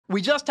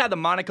We just had the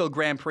Monaco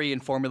Grand Prix in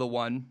Formula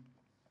One.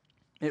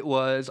 It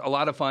was a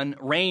lot of fun.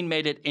 Rain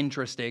made it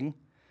interesting.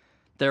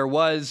 There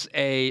was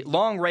a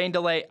long rain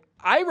delay.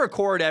 I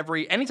record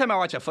anytime I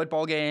watch a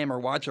football game or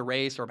watch a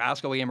race or a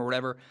basketball game or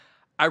whatever,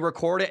 I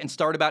record it and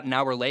start about an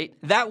hour late.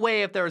 That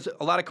way, if there's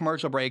a lot of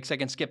commercial breaks, I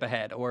can skip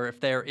ahead. Or if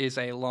there is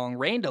a long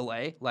rain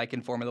delay, like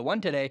in Formula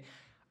One today,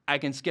 I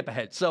can skip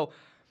ahead. So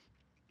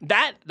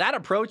that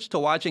approach to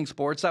watching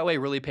sports that way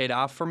really paid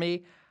off for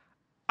me.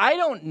 I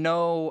don't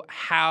know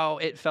how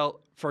it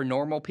felt for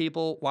normal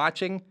people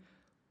watching,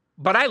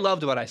 but I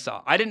loved what I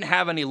saw. I didn't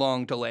have any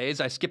long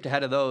delays. I skipped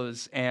ahead of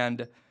those.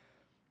 And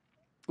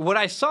what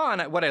I saw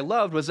and what I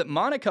loved was that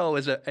Monaco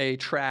is a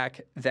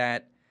track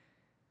that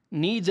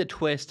needs a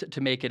twist to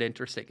make it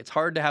interesting. It's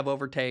hard to have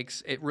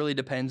overtakes. It really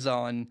depends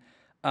on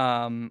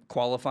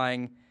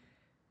qualifying.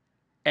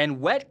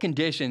 And wet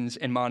conditions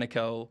in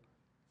Monaco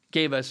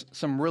gave us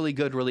some really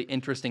good, really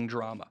interesting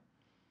drama.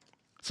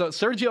 So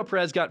Sergio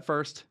Perez got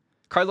first.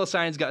 Carlos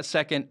Sainz got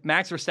second.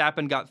 Max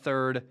Verstappen got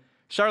third.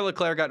 Charles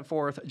Leclerc got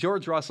fourth.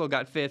 George Russell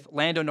got fifth.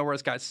 Lando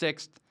Norris got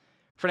sixth.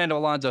 Fernando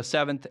Alonso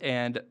seventh.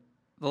 And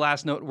the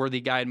last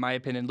noteworthy guy, in my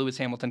opinion, Lewis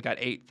Hamilton got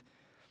eighth.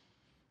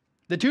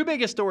 The two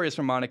biggest stories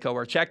from Monaco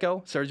are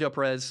Checo, Sergio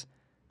Perez,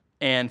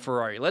 and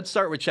Ferrari. Let's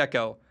start with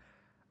Checo.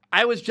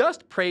 I was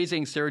just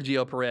praising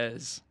Sergio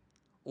Perez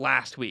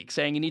last week,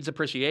 saying he needs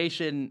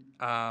appreciation.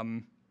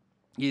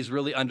 He's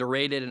really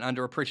underrated and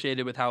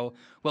underappreciated with how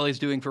well he's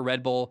doing for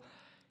Red Bull.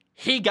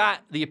 He got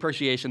the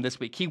appreciation this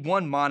week. He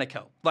won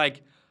Monaco.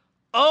 Like,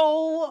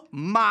 oh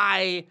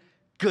my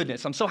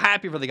goodness. I'm so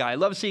happy for the guy. I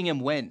love seeing him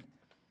win.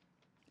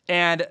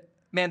 And,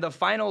 man, the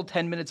final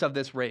 10 minutes of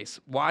this race,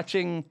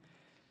 watching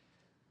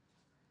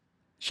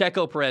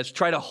Checo Perez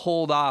try to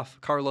hold off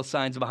Carlos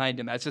Sainz behind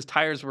him as his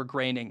tires were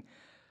graining.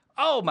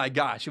 Oh, my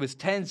gosh. It was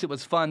tense. It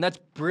was fun. That's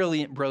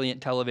brilliant,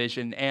 brilliant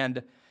television.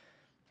 And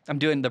I'm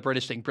doing the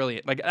British thing.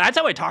 Brilliant. Like, that's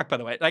how I talk, by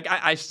the way. Like,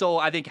 I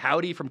think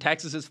Howdy from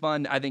Texas is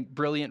fun. I think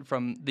brilliant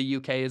from the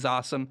UK is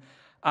awesome.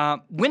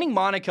 Winning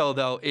Monaco,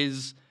 though,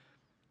 is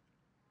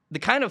the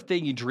kind of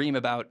thing you dream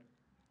about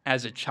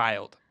as a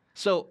child.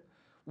 So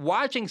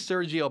watching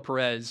Sergio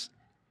Perez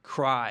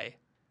cry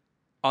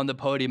on the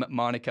podium at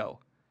Monaco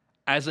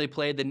as they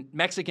played the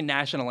Mexican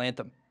national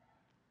anthem,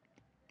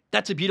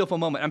 that's a beautiful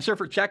moment. I'm sure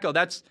for Checo,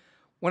 that's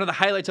one of the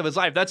highlights of his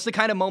life. That's the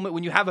kind of moment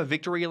when you have a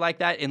victory like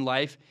that in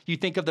life, you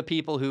think of the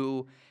people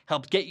who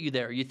helped get you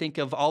there. You think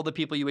of all the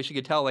people you wish you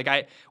could tell.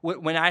 Like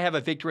when I have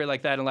a victory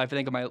like that in life, I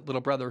think of my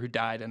little brother who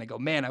died, and I go,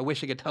 man, I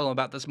wish I could tell him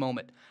about this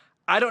moment.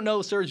 I don't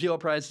know if Sergio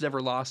Perez has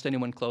ever lost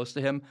anyone close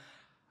to him.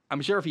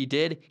 I'm sure if he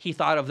did, he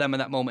thought of them in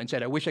that moment and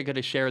said, I wish I could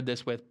have shared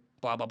this with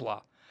blah, blah,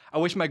 blah. I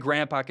wish my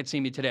grandpa could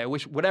see me today. I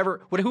wish whoever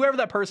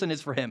that person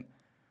is for him.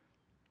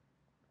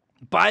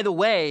 By the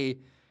way,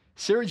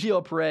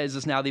 Sergio Perez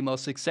is now the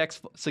most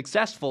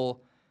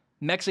successful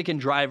Mexican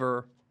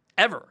driver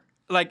ever.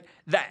 Like,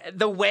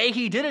 the way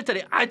he did it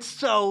today, it's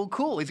so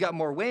cool. He's got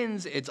more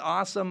wins. It's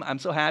awesome. I'm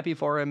so happy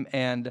for him.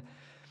 And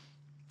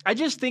I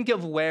just think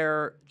of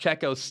where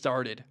Checo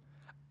started.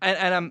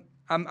 And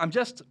I'm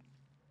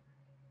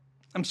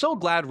so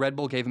glad Red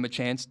Bull gave him a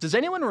chance. Does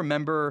anyone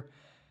remember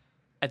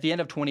at the end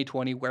of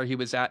 2020 where he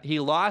was at? He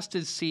lost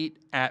his seat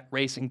at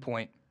Racing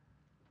Point.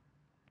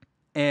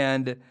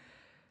 And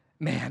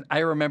man, I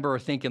remember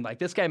thinking, like,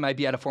 this guy might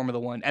be out of Formula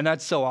One. And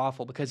that's so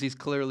awful because he's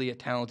clearly a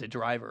talented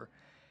driver.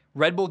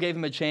 Red Bull gave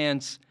him a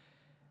chance.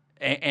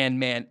 And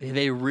man,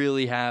 they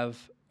really have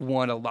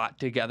won a lot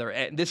together.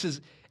 And it's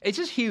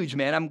just huge,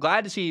 man. I'm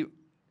glad to see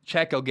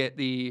Checo get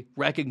the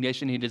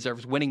recognition he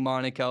deserves, winning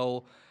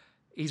Monaco.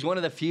 He's one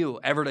of the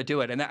few ever to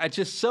do it. And it's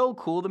just so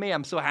cool to me.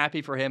 I'm so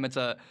happy for him. It's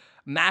a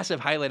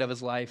massive highlight of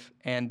his life.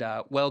 And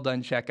well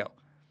done, Checo.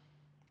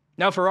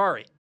 Now,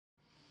 Ferrari.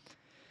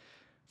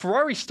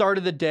 Ferrari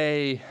started the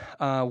day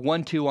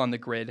 1-2 on the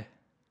grid.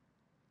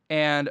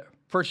 And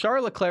for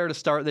Charles Leclerc to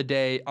start the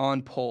day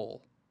on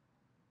pole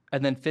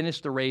and then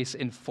finish the race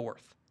in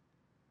fourth,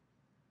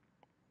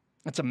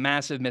 that's a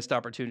massive missed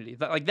opportunity.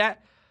 Like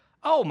that,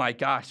 oh my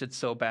gosh, it's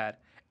so bad.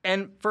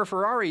 And for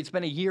Ferrari, it's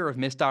been a year of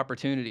missed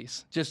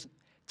opportunities. Just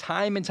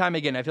time and time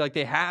again, I feel like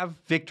they have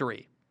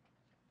victory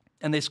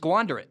and they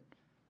squander it.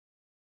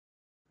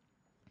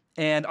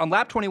 And on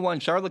lap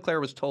 21, Charles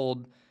Leclerc was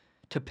told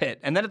to pit.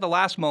 And then at the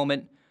last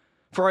moment,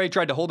 Ferrari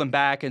tried to hold him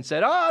back and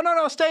said, oh,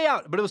 no, stay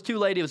out. But it was too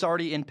late. He was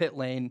already in pit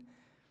lane.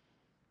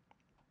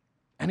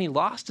 And he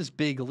lost his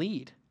big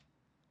lead.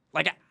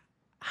 Like,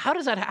 how do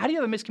you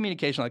have a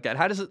miscommunication like that?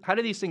 How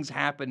do these things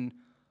happen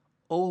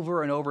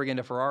over and over again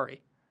to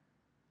Ferrari?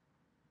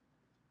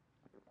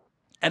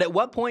 And at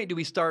what point do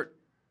we start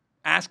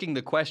asking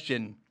the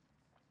question,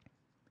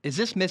 is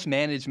this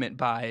mismanagement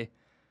by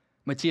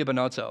Mattia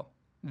Binotto,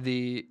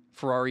 the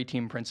Ferrari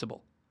team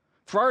principal?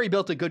 Ferrari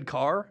built a good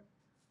car.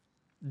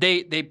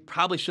 They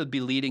probably should be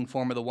leading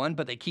Formula One,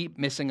 but they keep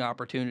missing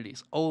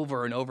opportunities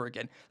over and over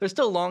again. There's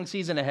still a long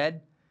season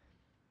ahead.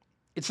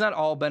 It's not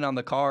all been on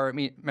the car. I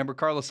mean, remember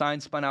Carlos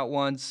Sainz spun out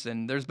once,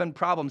 and there's been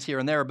problems here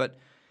and there, but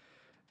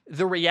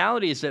the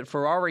reality is that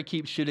Ferrari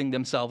keeps shooting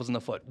themselves in the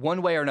foot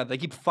one way or another. They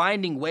keep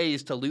finding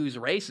ways to lose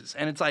races.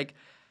 And it's like,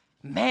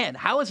 man,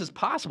 how is this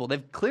possible?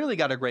 They've clearly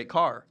got a great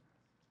car.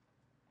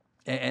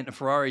 And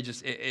Ferrari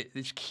just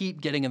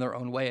keep getting in their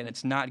own way, and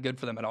it's not good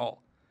for them at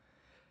all.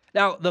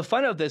 Now, the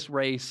fun of this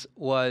race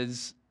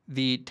was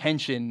the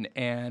tension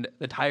and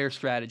the tire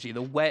strategy.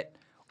 The wet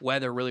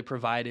weather really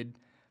provided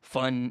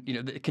fun,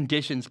 the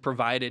conditions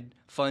provided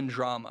fun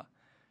drama.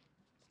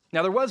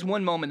 Now, there was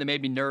one moment that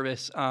made me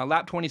nervous.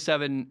 Lap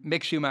 27,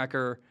 Mick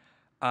Schumacher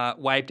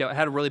wiped out,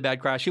 had a really bad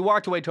crash. He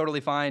walked away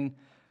totally fine,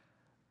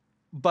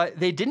 but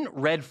they didn't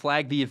red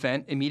flag the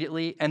event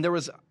immediately. And there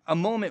was a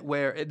moment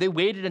where they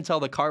waited until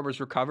the car was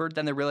recovered.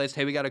 Then they realized,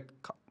 hey, we got to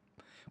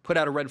put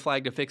out a red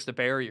flag to fix the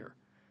barrier.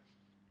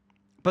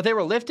 But they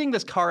were lifting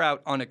this car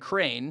out on a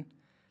crane.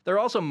 There are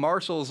also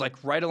marshals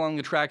right along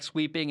the track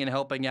sweeping and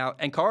helping out.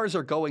 And cars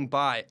are going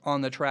by on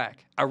the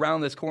track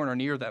around this corner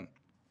near them.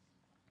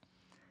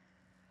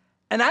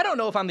 And I don't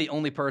know if I'm the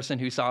only person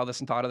who saw this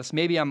and thought of this.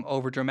 Maybe I'm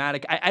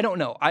overdramatic. I don't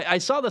know. I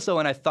saw this, though,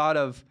 and I thought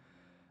of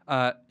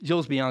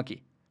Jules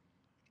Bianchi.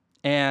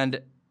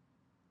 And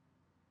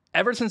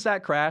ever since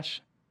that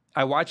crash,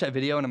 I watched that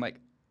video, and I'm like,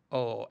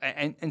 oh.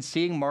 And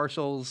seeing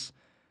marshals.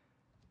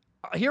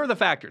 Here are the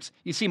factors.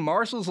 You see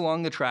marshals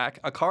along the track,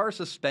 a car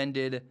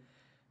suspended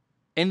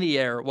in the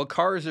air while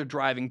cars are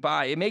driving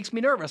by. It makes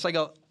me nervous. I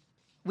go,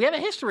 we have a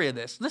history of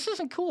this. This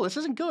isn't cool. This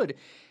isn't good.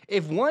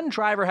 If one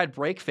driver had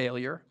brake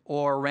failure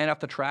or ran off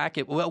the track,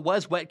 it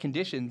was wet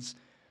conditions,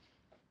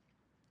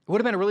 it would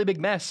have been a really big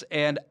mess.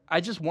 And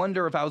I just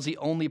wonder if I was the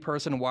only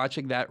person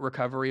watching that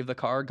recovery of the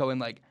car going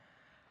like,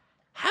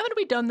 haven't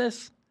we done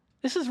this?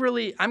 This is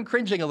really, I'm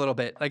cringing a little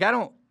bit.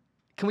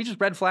 Can we just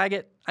red flag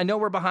it? I know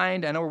we're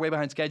behind. I know we're way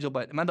behind schedule,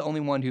 but am I the only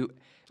one who,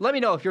 let me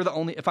know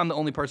if I'm the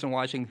only person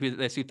watching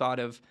who thought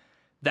of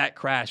that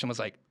crash and was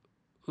like,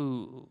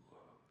 ooh,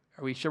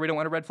 are we sure we don't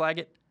want to red flag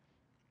it?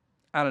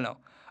 I don't know.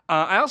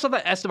 I also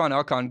thought Esteban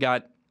Ocon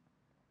got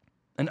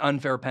an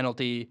unfair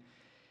penalty.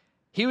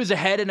 He was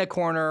ahead in a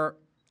corner.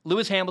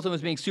 Lewis Hamilton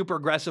was being super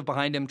aggressive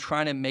behind him,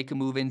 trying to make a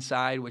move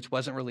inside, which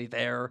wasn't really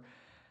there.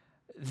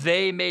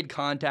 They made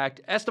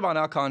contact. Esteban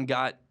Ocon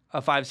got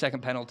a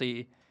 5-second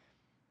penalty.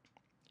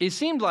 It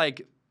seemed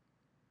like,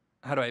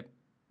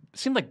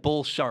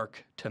 bull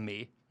shark to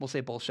me. We'll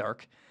say bull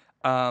shark.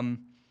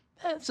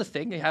 It's a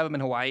thing. They have them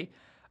in Hawaii.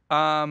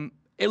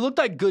 It looked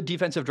like good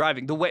defensive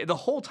driving. The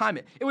whole time,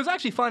 it was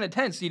actually fun and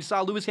tense. You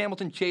saw Lewis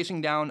Hamilton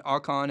chasing down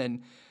Ocon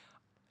and,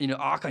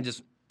 Ocon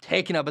just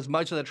taking up as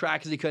much of the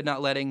track as he could,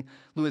 not letting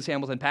Lewis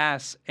Hamilton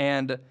pass.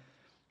 And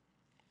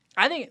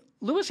I think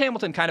Lewis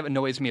Hamilton kind of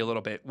annoys me a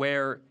little bit,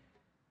 where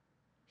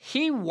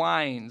he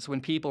whines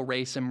when people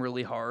race him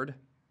really hard,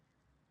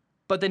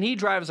 but then he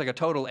drives like a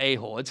total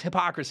a-hole. It's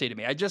hypocrisy to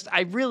me.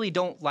 I really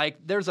don't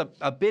like, there's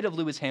a bit of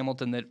Lewis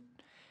Hamilton that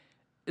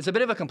is a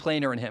bit of a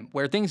complainer in him,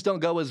 where things don't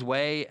go his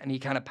way and he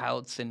kind of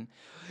pouts and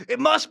it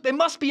must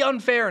be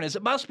unfairness.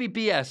 It must be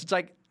BS. It's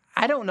like,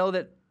 I don't know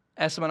that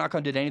Esteban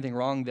Ocon did anything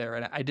wrong there,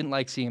 and I didn't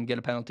like seeing him get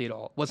a penalty at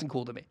all. It wasn't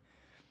cool to me.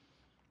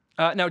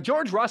 Now,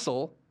 George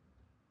Russell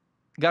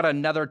got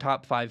another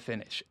top 5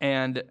 finish,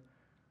 and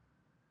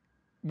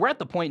we're at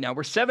the point now,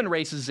 we're 7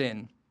 races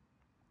in.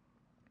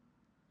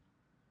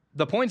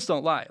 The points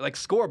don't lie. Like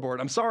scoreboard,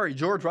 I'm sorry,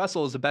 George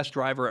Russell is the best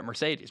driver at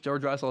Mercedes.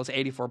 George Russell has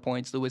 84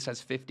 points. Lewis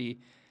has 50.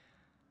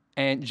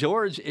 And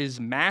George is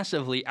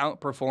massively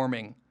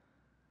outperforming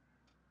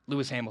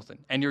Lewis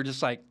Hamilton. And you're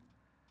just like,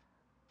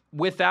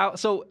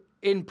 so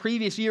in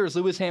previous years,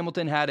 Lewis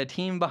Hamilton had a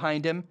team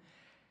behind him.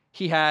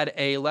 He had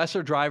a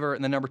lesser driver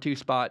in the number 2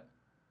 spot,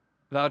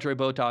 Valtteri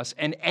Bottas.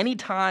 And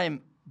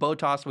anytime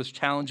Bottas was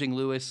challenging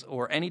Lewis,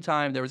 or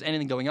anytime there was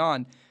anything going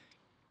on,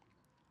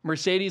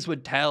 Mercedes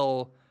would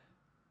tell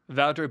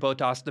Valtteri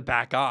Bottas to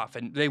back off,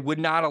 and they would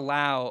not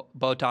allow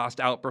Bottas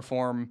to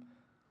outperform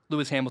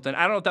Lewis Hamilton.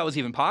 I don't know if that was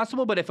even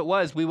possible, but if it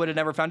was, we would have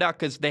never found out,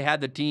 because they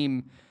had the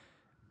team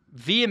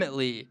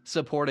vehemently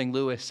supporting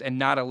Lewis and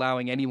not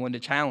allowing anyone to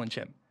challenge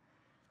him.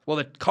 Well,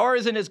 the car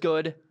isn't as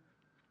good,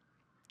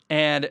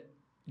 and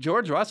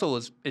George Russell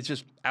is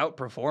just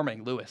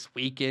outperforming Lewis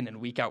week in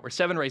and week out. We're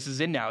 7 races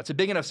in now. It's a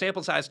big enough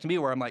sample size to me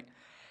where I'm like,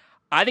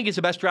 I think he's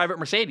the best driver at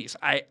Mercedes.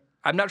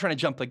 I'm not trying to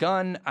jump the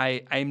gun.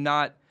 I'm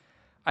not.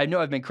 I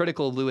know I've been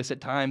critical of Lewis at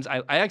times.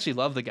 I actually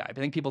love the guy. I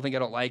think people think I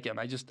don't like him.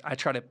 I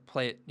try to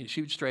play it,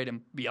 shoot straight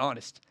and be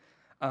honest.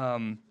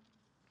 And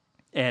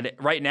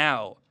right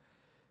now,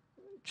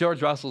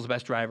 George Russell's the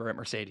best driver at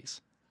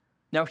Mercedes.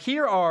 Now,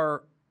 here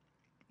are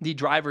the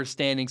drivers'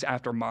 standings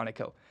after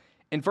Monaco.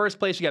 In first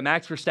place, you got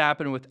Max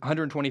Verstappen with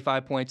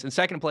 125 points. In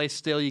second place,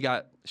 still, you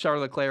got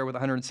Charles Leclerc with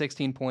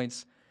 116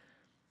 points.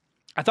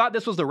 I thought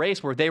this was the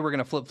race where they were going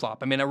to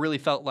flip-flop. I mean, I really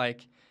felt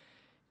like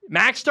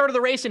Max started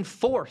the race in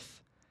 4th.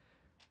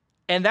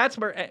 And that's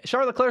where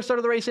Charles Leclerc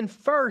started the race in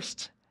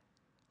 1st.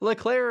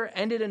 Leclerc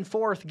ended in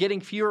 4th,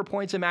 getting fewer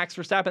points than Max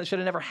Verstappen. That should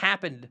have never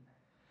happened.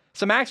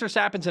 So Max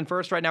Verstappen's in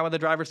 1st right now with the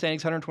driver's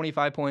standings,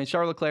 125 points.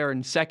 Charles Leclerc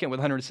in 2nd with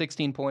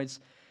 116 points.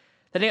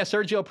 Then you got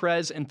Sergio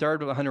Perez in 3rd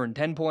with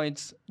 110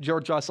 points.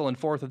 George Russell in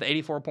 4th with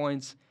 84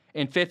 points.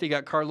 In fifth, you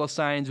got Carlos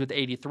Sainz with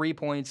 83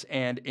 points,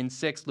 and in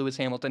sixth, Lewis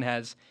Hamilton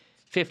has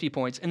 50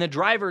 points. In the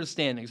drivers'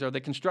 standings, in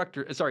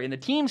the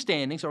team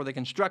standings or the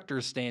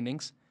constructors'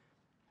 standings,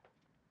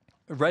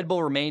 Red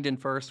Bull remained in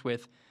first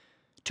with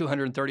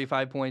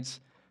 235 points.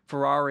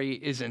 Ferrari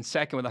is in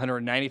second with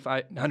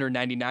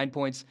 199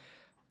 points.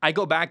 I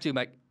go back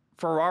to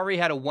Ferrari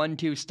had a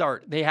 1-2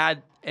 start. They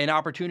had an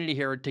opportunity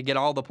here to get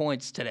all the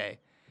points today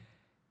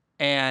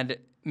and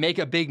make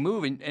a big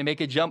move and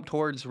make a jump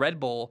towards Red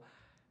Bull.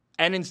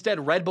 And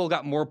instead, Red Bull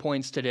got more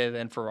points today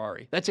than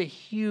Ferrari. That's a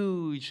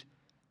huge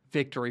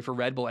victory for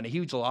Red Bull and a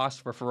huge loss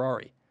for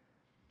Ferrari.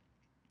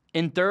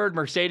 In third,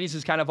 Mercedes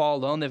is kind of all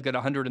alone. They've got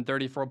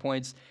 134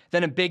 points.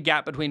 Then a big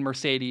gap between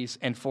Mercedes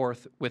and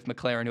fourth with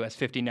McLaren, who has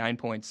 59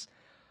 points.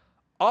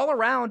 All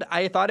around,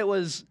 I thought it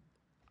was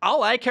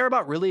all I care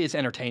about really is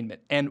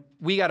entertainment. And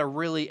we got a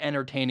really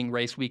entertaining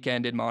race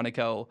weekend in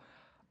Monaco.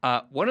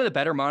 One of the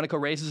better Monaco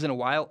races in a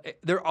while.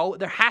 There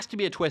has to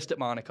be a twist at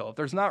Monaco. If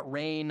there's not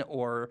rain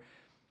or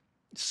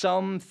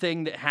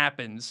something that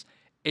happens,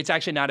 it's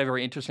actually not a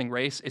very interesting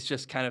race. It's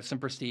just kind of some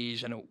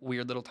prestige and a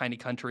weird little tiny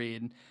country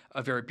and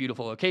a very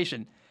beautiful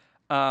location.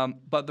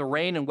 But the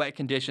rain and wet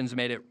conditions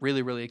made it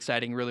really, really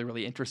exciting, really,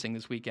 really interesting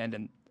this weekend,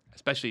 and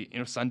especially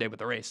Sunday with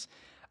the race.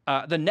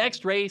 The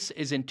next race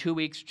is in 2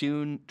 weeks,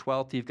 June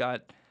 12th. You've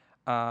got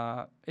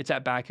it's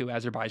at Baku,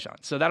 Azerbaijan.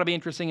 So that'll be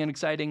interesting and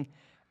exciting.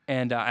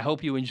 And I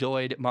hope you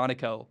enjoyed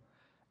Monaco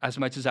as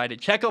much as I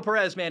did. Checo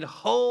Perez, man,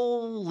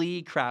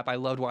 holy crap. I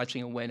loved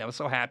watching him win. I was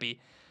so happy.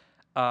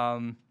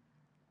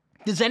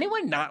 Does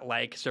anyone not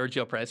like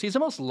Sergio Perez? He's the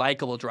most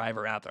likable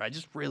driver out there. I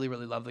just really,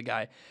 really love the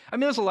guy. I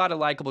mean, there's a lot of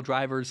likable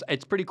drivers.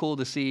 It's pretty cool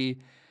to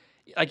see.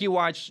 Like, you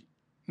watch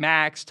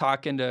Max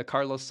talking to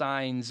Carlos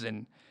Sainz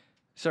and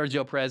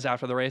Sergio Perez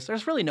after the race.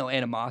 There's really no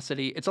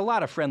animosity. It's a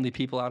lot of friendly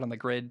people out on the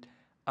grid.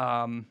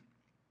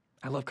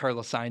 I love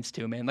Carlos Sainz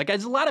too, man. Like,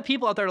 there's a lot of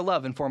people out there to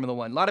love in Formula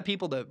One. A lot of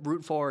people to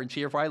root for and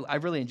cheer for. I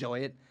really enjoy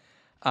it.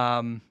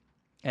 And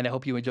I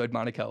hope you enjoyed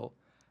Monaco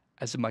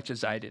as much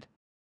as I did.